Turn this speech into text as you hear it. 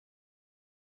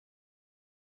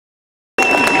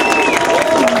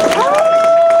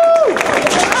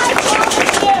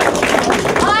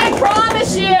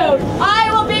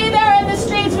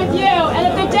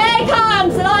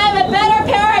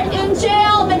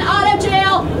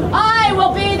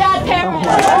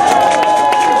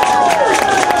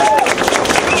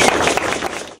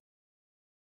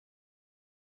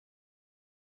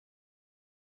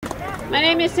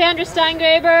is Sandra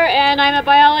Steingraber, and I'm a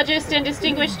biologist and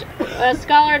distinguished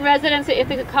scholar in residence at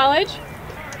Ithaca College.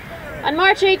 On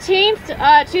March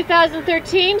 18th,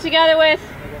 2013, together with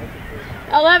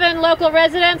 11 local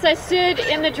residents, I stood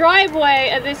in the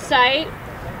driveway of this site,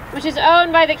 which is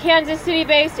owned by the Kansas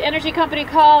City-based energy company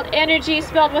called Inergy,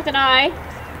 spelled with an I.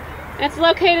 And it's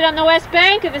located on the west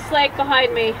bank of this lake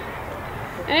behind me.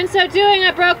 And in so doing,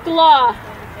 I broke the law,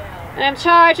 and I'm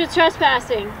charged with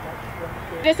trespassing.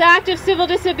 This act of civil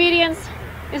disobedience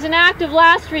is an act of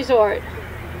last resort.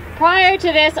 Prior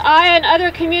to this, I and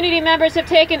other community members have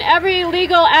taken every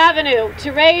legal avenue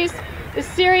to raise the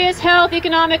serious health,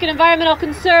 economic, and environmental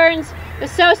concerns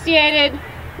associated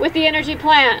with the energy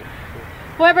plant.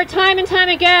 However, time and time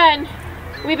again,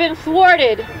 we've been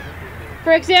thwarted.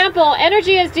 For example,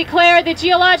 Inergy has declared the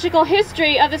geological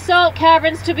history of the salt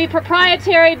caverns to be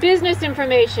proprietary business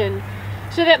information,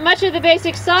 so that much of the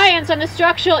basic science on the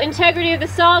structural integrity of the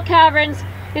salt caverns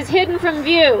is hidden from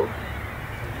view.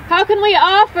 How can we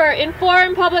offer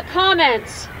informed public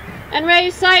comments and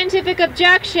raise scientific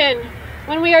objection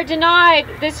when we are denied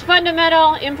this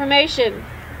fundamental information?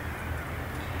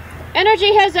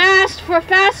 Inergy has asked for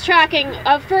fast-tracking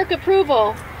of FERC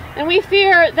approval, and we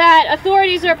fear that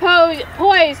authorities are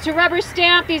poised to rubber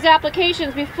stamp these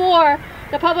applications before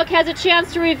the public has a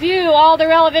chance to review all the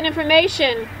relevant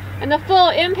information and the full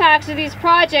impacts of these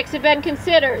projects have been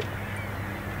considered.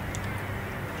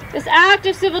 This act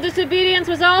of civil disobedience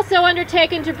was also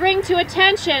undertaken to bring to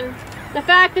attention the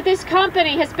fact that this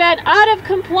company has been out of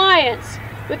compliance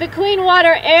with the Clean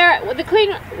Water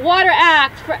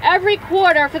Act for every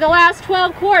quarter for the last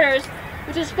 12 quarters,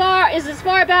 which is as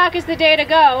far back as the data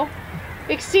go,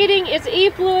 exceeding its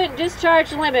effluent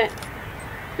discharge limit.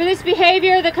 For this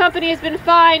behavior, the company has been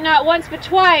fined not once but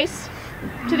twice,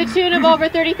 to the tune of over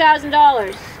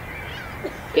 $30,000.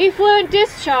 Effluent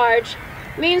discharge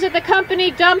means that the company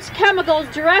dumps chemicals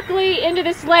directly into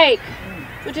this lake,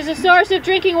 which is a source of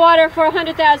drinking water for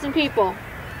 100,000 people.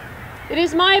 It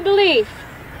is my belief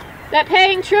that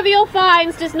paying trivial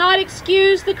fines does not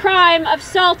excuse the crime of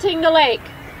salting the lake.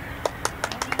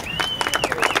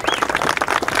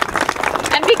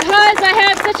 And because I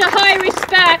have such a high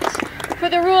respect for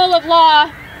the rule of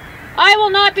law, I will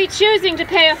not be choosing to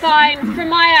pay a fine for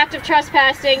my act of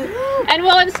trespassing and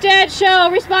will instead show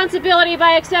responsibility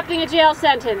by accepting a jail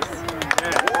sentence.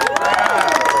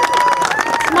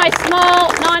 My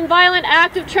small, nonviolent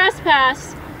act of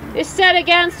trespass is set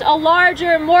against a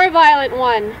larger, more violent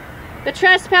one, the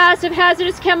trespass of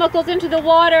hazardous chemicals into the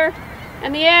water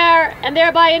and the air and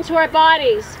thereby into our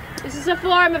bodies. This is a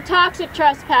form of toxic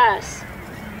trespass.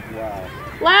 Wow.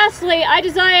 Lastly, I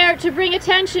desire to bring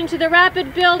attention to the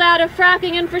rapid build-out of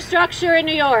fracking infrastructure in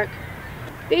New York.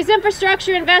 These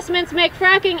infrastructure investments make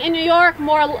fracking in New York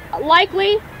more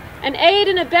likely and aid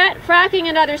and abet fracking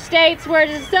in other states where it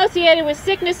is associated with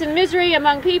sickness and misery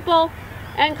among people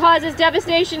and causes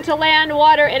devastation to land,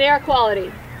 water, and air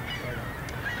quality.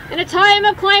 In a time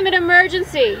of climate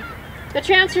emergency, the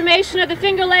transformation of the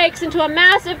Finger Lakes into a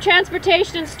massive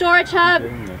transportation and storage hub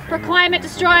for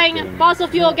climate-destroying fossil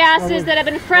fuel gases that have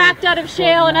been fracked out of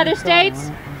shale in other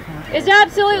states is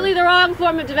absolutely the wrong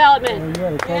form of development.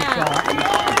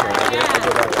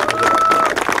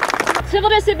 Civil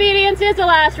disobedience is a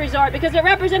last resort because it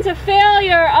represents a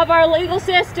failure of our legal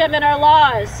system and our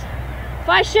laws. If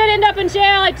I should end up in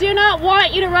jail, I do not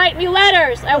want you to write me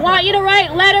letters. I want you to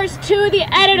write letters to the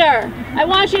editor. I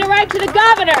want you to write to the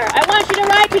governor. I want you to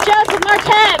write to Joseph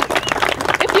Martin.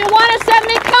 If you want to send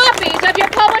me copies of your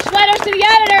published letters to the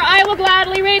editor, I will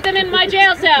gladly read them in my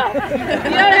jail cell. You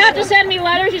don't have to send me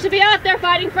letters. You should be out there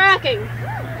fighting fracking.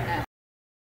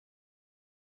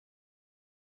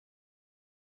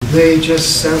 They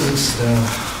just sentenced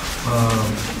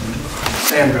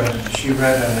Sandra. She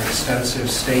read an extensive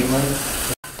statement.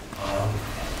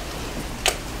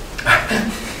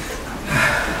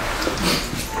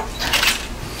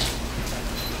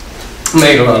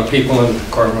 Made a lot of people in the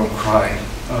courtroom cry.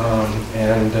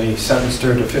 And they sentenced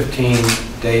her to 15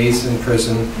 days in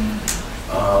prison.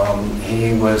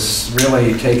 He was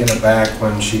really taken aback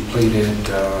when she pleaded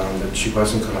that she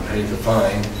wasn't going to pay the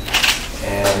fine,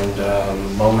 and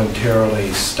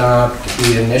momentarily stopped.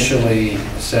 He initially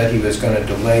said he was going to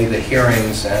delay the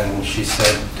hearings, and she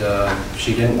said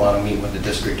she didn't want to meet with the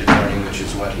district attorney, which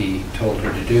is what he told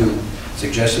her to do,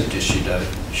 suggested that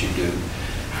she do.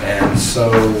 And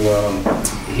so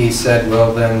he said,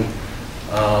 well then,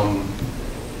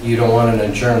 you don't want an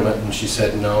adjournment? And she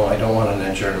said, no, I don't want an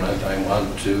adjournment. I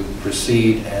want to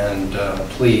proceed and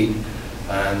plead.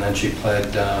 And then she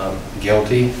pled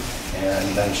guilty,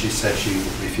 and then she said she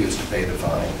refused to pay the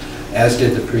fine. as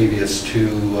did the previous two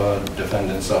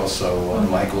defendants also,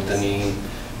 Michael Dineen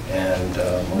and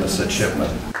Melissa Chipman.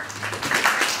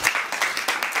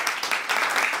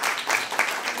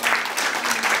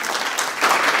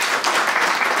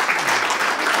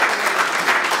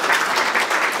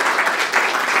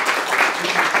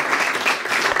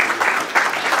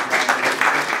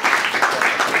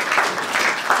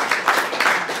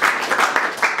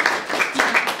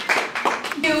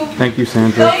 Thank you,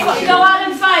 Sandra. Go out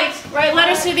and fight. Write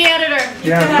letters to the editor.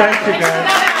 Yeah, thank you,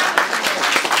 guys.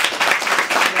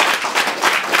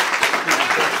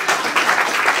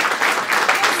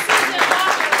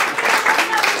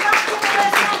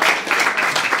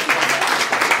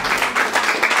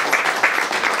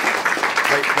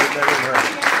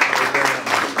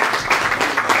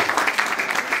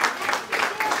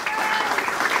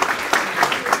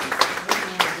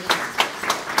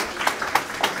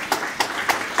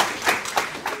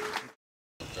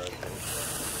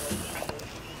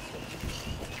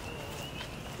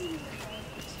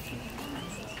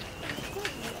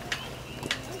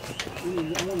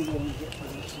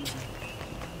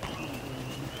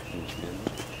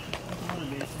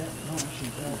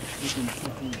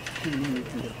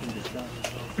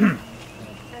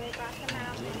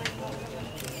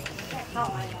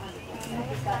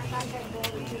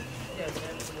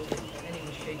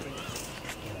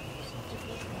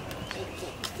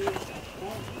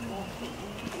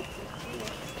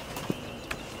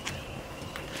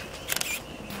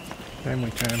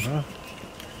 Family time, huh?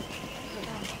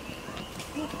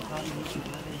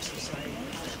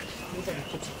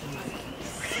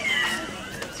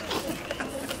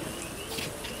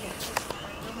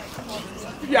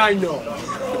 Yeah, I know.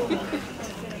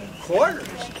 Quarters.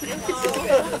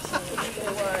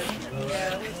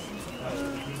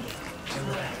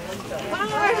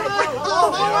 Hi,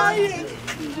 how are you?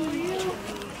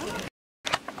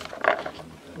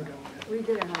 We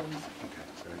did it home.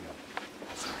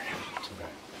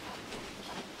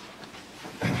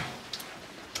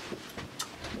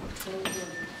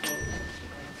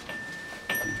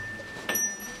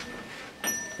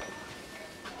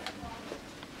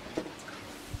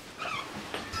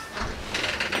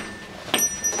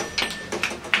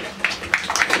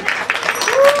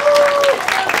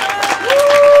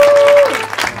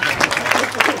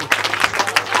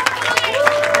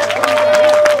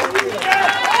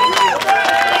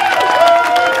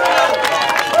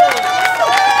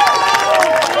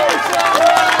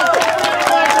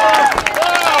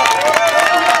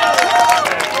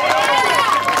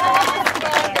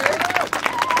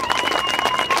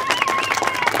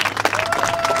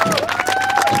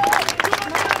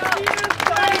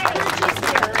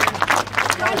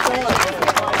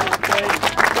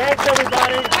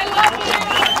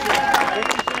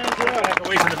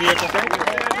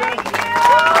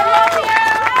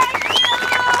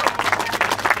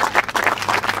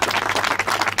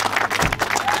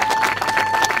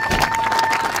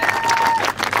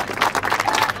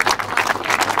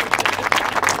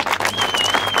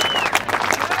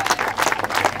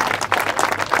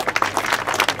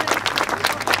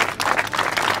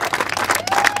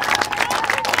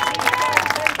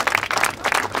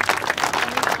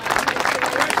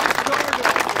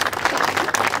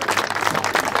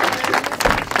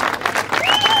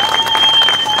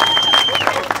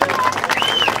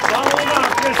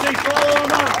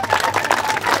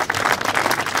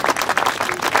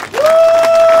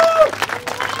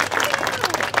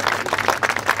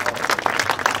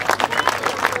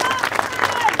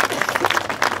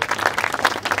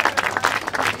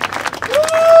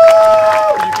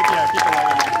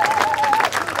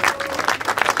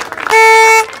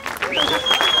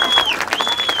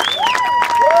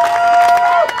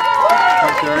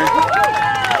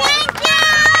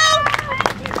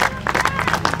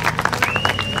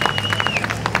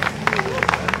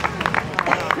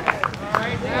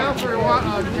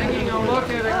 Taking a look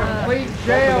at a complete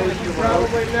jail that you've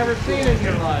probably never seen in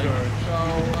your life. So,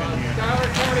 Schuyler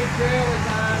County Jail is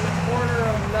on the corner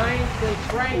of 9th and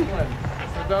Franklin.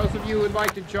 For those of you who would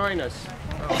like to join us.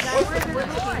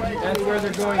 That's where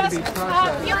they're going to be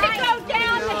processed. You can go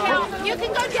down the hill. You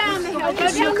can go down the hill. Go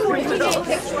down the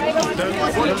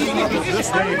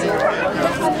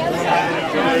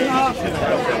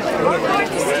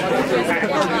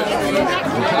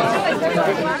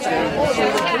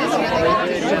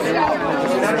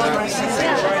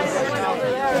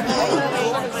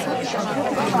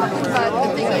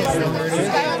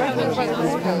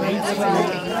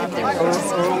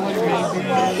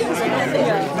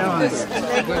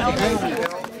No.